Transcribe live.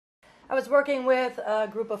I was working with a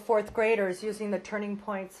group of fourth graders using the Turning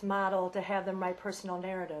Points model to have them write personal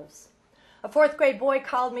narratives. A fourth grade boy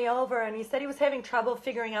called me over and he said he was having trouble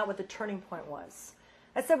figuring out what the turning point was.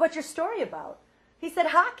 I said, "What's your story about?" He said,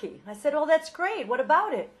 "Hockey." I said, "Oh, that's great. What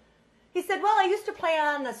about it?" He said, "Well, I used to play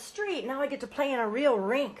on the street. Now I get to play in a real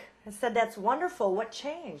rink." I said, "That's wonderful. What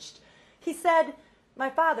changed?" He said, "My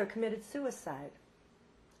father committed suicide."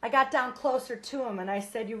 I got down closer to him and I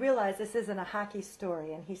said, "You realize this isn't a hockey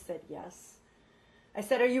story?" And he said, "Yes." I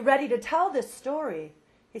said, "Are you ready to tell this story?"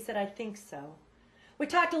 He said, "I think so." We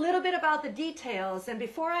talked a little bit about the details, and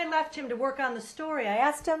before I left him to work on the story, I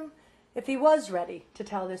asked him if he was ready to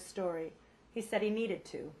tell this story. He said he needed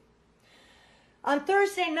to. On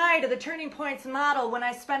Thursday night of the Turning Points model, when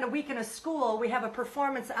I spend a week in a school, we have a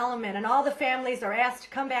performance element, and all the families are asked to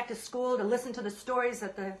come back to school to listen to the stories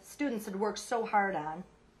that the students had worked so hard on.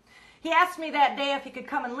 He asked me that day if he could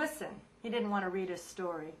come and listen. He didn't want to read his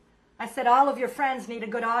story. I said, "All of your friends need a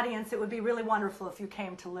good audience. It would be really wonderful if you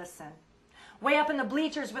came to listen." Way up in the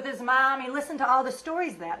bleachers with his mom, he listened to all the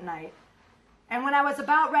stories that night. And when I was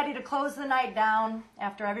about ready to close the night down,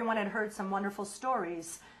 after everyone had heard some wonderful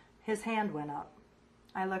stories, his hand went up.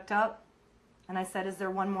 I looked up and I said, "Is there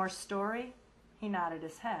one more story?" He nodded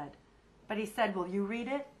his head. But he said, "Will you read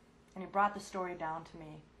it?" And he brought the story down to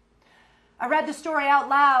me. I read the story out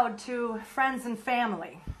loud to friends and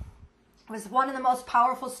family. It was one of the most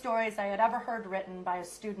powerful stories I had ever heard written by a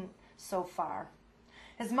student so far.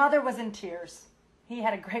 His mother was in tears. He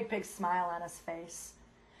had a great big smile on his face.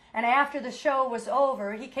 And after the show was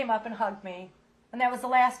over, he came up and hugged me. And that was the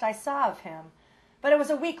last I saw of him. But it was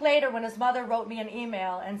a week later when his mother wrote me an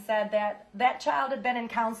email and said that that child had been in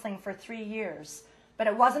counseling for 3 years. But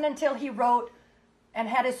it wasn't until he wrote and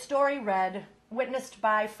had his story read, witnessed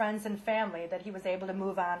by friends and family, that he was able to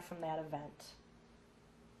move on from that event.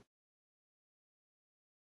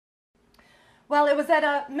 Well, it was at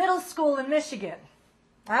a middle school in Michigan.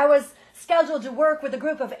 I was scheduled to work with a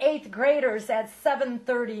group of 8th graders at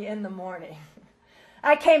 7:30 in the morning.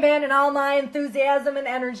 I came in all my enthusiasm and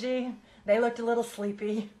energy. They looked a little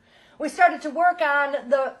sleepy. We started to work on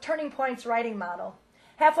the Turning Points writing model.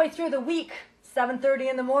 Halfway through the week, 7:30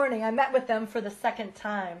 in the morning, I met with them for the second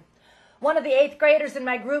time. One of the 8th graders in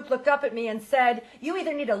my group looked up at me and said, "You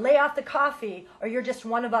either need to lay off the coffee or you're just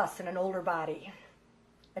one of us in an older body."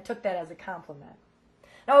 I took that as a compliment.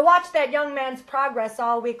 Now, I watched that young man's progress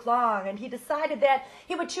all week long, and he decided that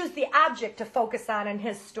he would choose the object to focus on in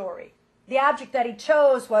his story. The object that he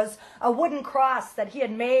chose was a wooden cross that he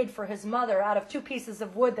had made for his mother out of 2 pieces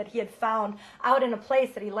of wood that he had found out in a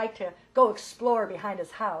place that he liked to go explore behind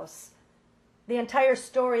his house. The entire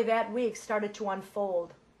story that week started to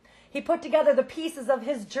unfold. He put together the pieces of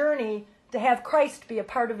his journey to have Christ be a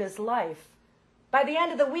part of his life. By the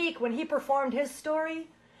end of the week, when he performed his story,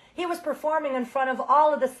 he was performing in front of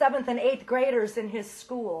all of the 7th and 8th graders in his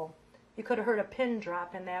school. You could have heard a pin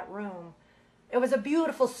drop in that room. It was a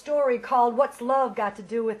beautiful story called "What's Love Got to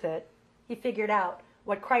Do with It?" He figured out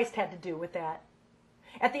what Christ had to do with that.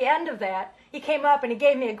 At the end of that, he came up and he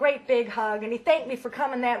gave me a great big hug, and he thanked me for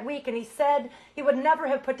coming that week, and he said he would never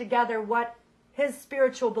have put together what his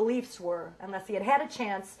spiritual beliefs were unless he had had a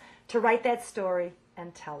chance to write that story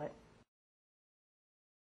and tell it.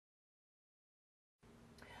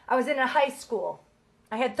 I was in a high school.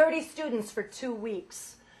 I had 30 students for 2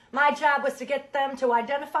 weeks. My job was to get them to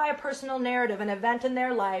identify a personal narrative, an event in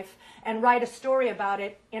their life, and write a story about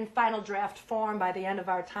it in final draft form by the end of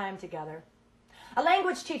our time together. A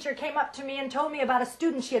language teacher came up to me and told me about a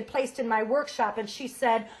student she had placed in my workshop, and she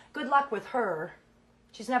said, "Good luck with her.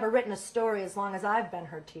 She's never written a story as long as I've been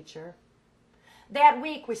her teacher." That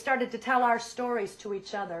week, we started to tell our stories to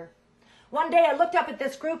each other. One day, I looked up at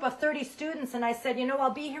this group of 30 students and I said,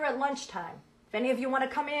 "I'll be here at lunchtime. If any of you want to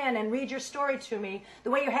come in and read your story to me,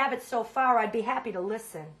 the way you have it so far, I'd be happy to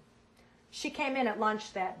listen." She came in at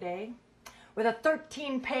lunch that day with a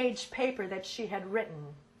 13-page paper that she had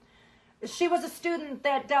written. She was a student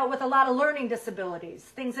that dealt with a lot of learning disabilities.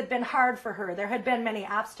 Things had been hard for her. There had been many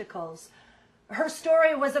obstacles. Her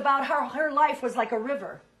story was about how her life was like a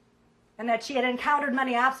river and that she had encountered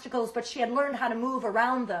many obstacles, but she had learned how to move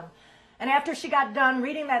around them. And after she got done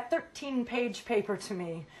reading that 13-page paper to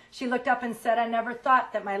me, she looked up and said, "I never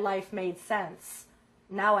thought that my life made sense.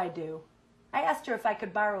 Now I do." I asked her if I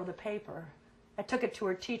could borrow the paper. I took it to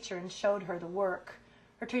her teacher and showed her the work.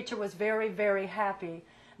 Her teacher was very, very happy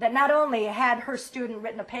that not only had her student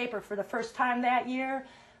written a paper for the first time that year,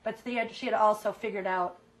 but she had also figured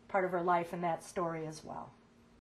out part of her life in that story as well.